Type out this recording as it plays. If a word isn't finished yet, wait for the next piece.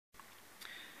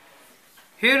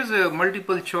Here's a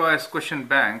multiple choice question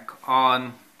bank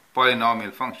on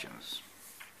polynomial functions.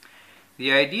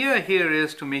 The idea here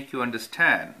is to make you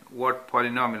understand what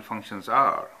polynomial functions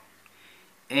are,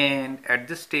 and at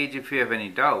this stage if you have any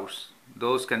doubts,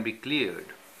 those can be cleared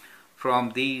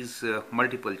from these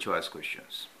multiple choice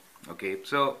questions. Okay,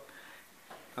 so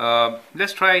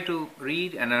let's try to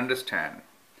read and understand.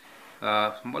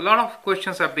 A lot of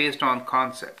questions are based on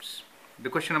concepts. The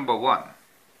question number 1.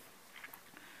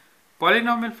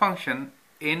 Polynomial function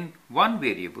in one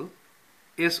variable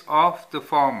is of the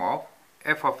form of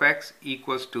f of x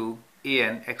equals to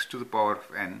an x to the power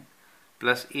of n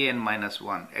plus an minus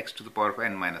 1 x to the power of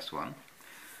n minus 1,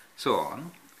 so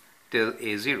on till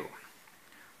a0,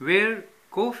 where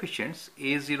coefficients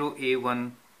a0,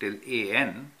 a1 till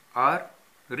an are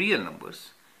real numbers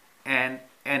and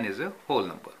n is a whole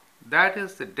number. That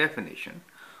is the definition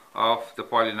of the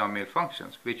polynomial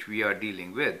functions which we are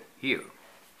dealing with here.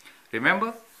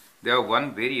 Remember, they are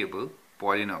one variable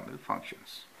polynomial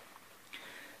functions.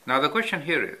 Now the question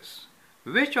here is,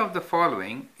 which of the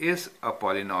following is a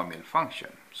polynomial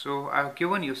function? So I have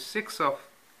given you 6 of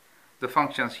the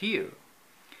functions here,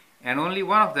 and only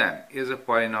one of them is a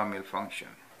polynomial function.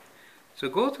 So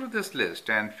go through this list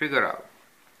and figure out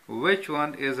which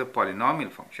one is a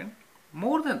polynomial function.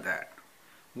 More than that,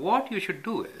 what you should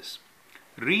do is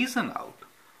reason out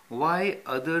why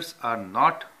others are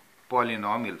not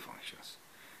polynomial functions.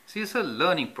 See, it's a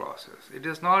learning process. It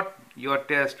is not your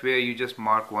test where you just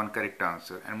mark one correct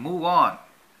answer and move on.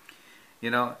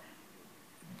 You know,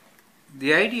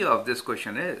 the idea of this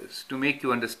question is to make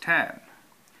you understand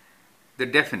the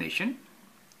definition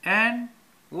and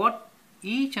what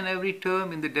each and every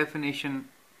term in the definition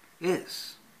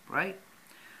is, right?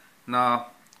 Now,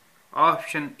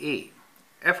 option A,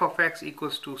 f of x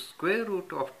equals to square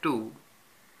root of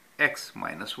 2x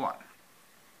minus 1.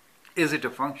 Is it a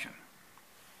function?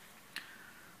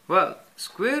 Well,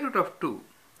 square root of 2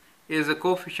 is a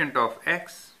coefficient of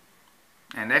x,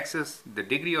 and x is, the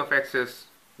degree of x is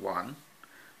 1.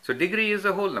 So degree is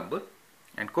a whole number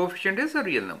and coefficient is a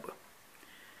real number.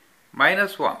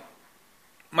 Minus 1.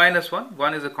 Minus 1,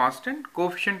 1 is a constant,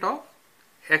 coefficient of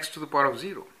x to the power of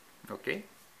 0. Okay.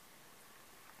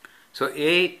 So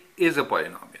A is a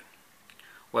polynomial.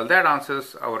 Well, that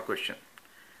answers our question,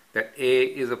 that A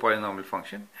is a polynomial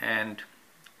function and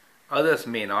others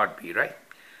may not be, right?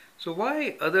 So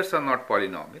why others are not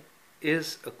polynomial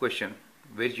is a question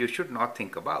which you should not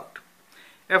think about.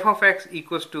 F of x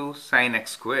equals to sine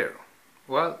x square.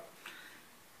 Well,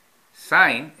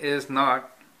 sine is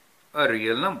not a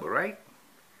real number, right?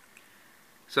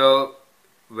 So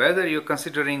whether you're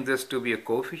considering this to be a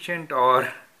coefficient or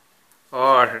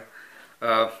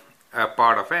a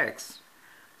part of x,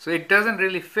 so it doesn't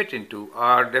really fit into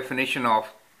our definition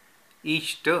of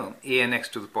each term a n x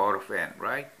to the power of n,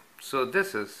 right? So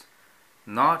this is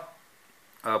not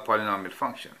a polynomial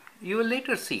function. You will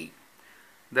later see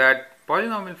that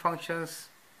polynomial functions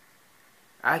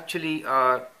actually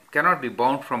cannot be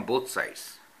bound from both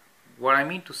sides. What I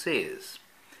mean to say is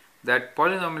that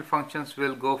polynomial functions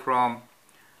will go from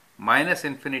minus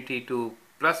infinity to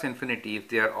plus infinity if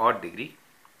they are odd degree,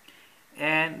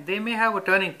 and they may have a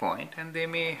turning point and they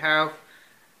may have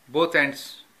both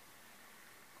ends.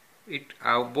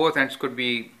 Both ends could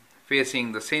be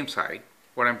facing the same side.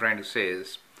 What I'm trying to say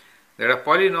is that a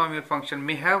polynomial function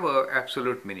may have an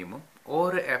absolute minimum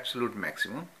or an absolute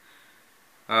maximum,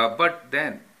 but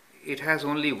then it has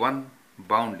only one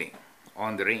bounding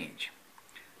on the range.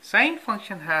 Sine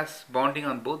function has bounding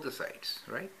on both the sides,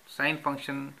 right? Sine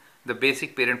function, the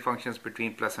basic parent functions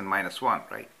between plus and minus 1,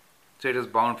 right? So it is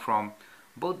bound from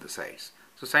both the sides.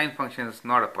 So sine function is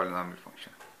not a polynomial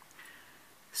function.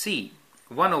 C,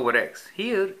 1 over x.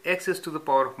 Here x is to the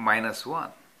power of minus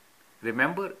 1.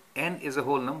 Remember, n is a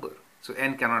whole number, so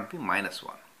n cannot be minus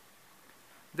 1.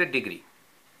 The degree.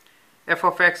 F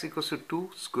of x equals to 2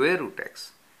 square root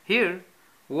x. Here,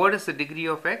 what is the degree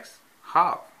of x?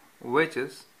 Half, which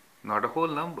is not a whole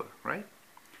number, right?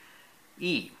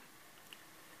 E.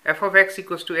 F of x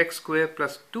equals to x square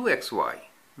plus 2xy.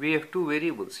 We have two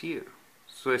variables here,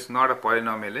 so it's not a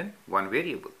polynomial in one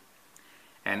variable.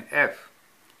 And f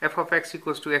of x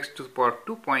equals to x to the power of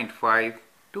 2.5.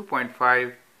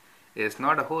 2.5 is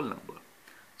not a whole number.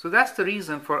 So that's the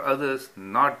reason for others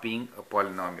not being a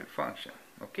polynomial function.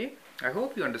 Okay, I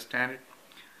hope you understand it.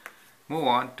 Move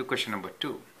on to question number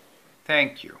 2.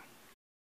 Thank you.